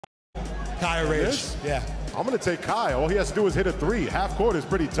Kai or Rage. Yeah. I'm going to take Kai. All he has to do is hit a 3. Half court is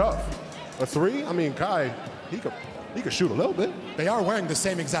pretty tough. A 3? I mean, Kai, he could shoot a little bit. They are wearing the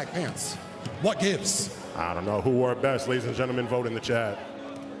same exact pants. What gives? I don't know. Who wore it best? Ladies and gentlemen, vote in the chat.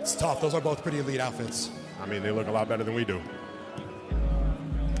 It's tough. Those are both pretty elite outfits. I mean, they look a lot better than we do.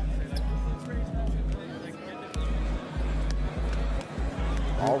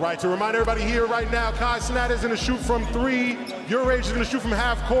 All right, to remind everybody here right now, Cenat is going to shoot from 3. YourRAGE is going to shoot from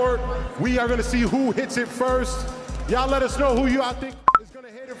half court. We are going to see who hits it first. Y'all let us know who I think is going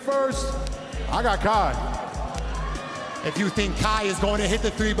to hit it first. I got Kai. If you think Kai is going to hit the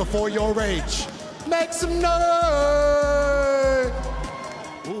 3 before YourRAGE, make some noise.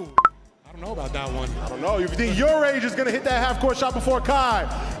 Ooh, I don't know about that one. I don't know. If you think YourRAGE is going to hit that half court shot before Kai,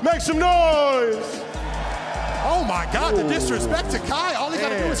 make some noise. Oh my God, the disrespect to Kai. All he got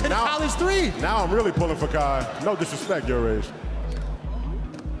to do is hit a college 3. Now I'm really pulling for Kai. No disrespect, YourRAGE.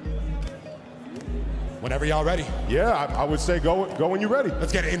 Whenever y'all ready. Yeah, I would say go when you're ready.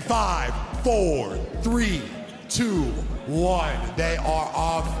 Let's get it in 5, 4, 3, 2, 1. They are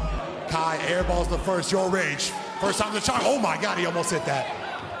off. Kai airballs the first. YourRAGE. First time to shot. Oh my God, he almost hit that.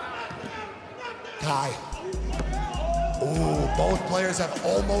 Kai. Ooh, both players have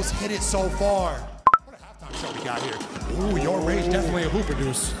almost hit it so far. What we got here. Ooh, YourRAGE definitely a hooper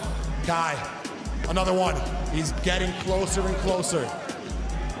deuce. Kai, another one. He's getting closer and closer.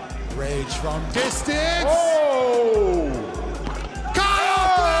 Rage from distance. Oh! Kai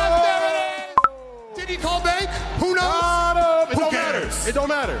off glass, there it is! Did he call bank? Who knows? Who cares? It don't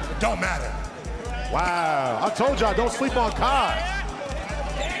matter. It don't matter. Wow, I told y'all, don't sleep on Kai.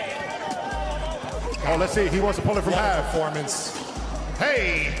 Oh, let's see, he wants to pull it from half. Performance.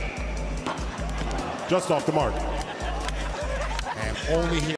 Hey! Just off the mark. And only he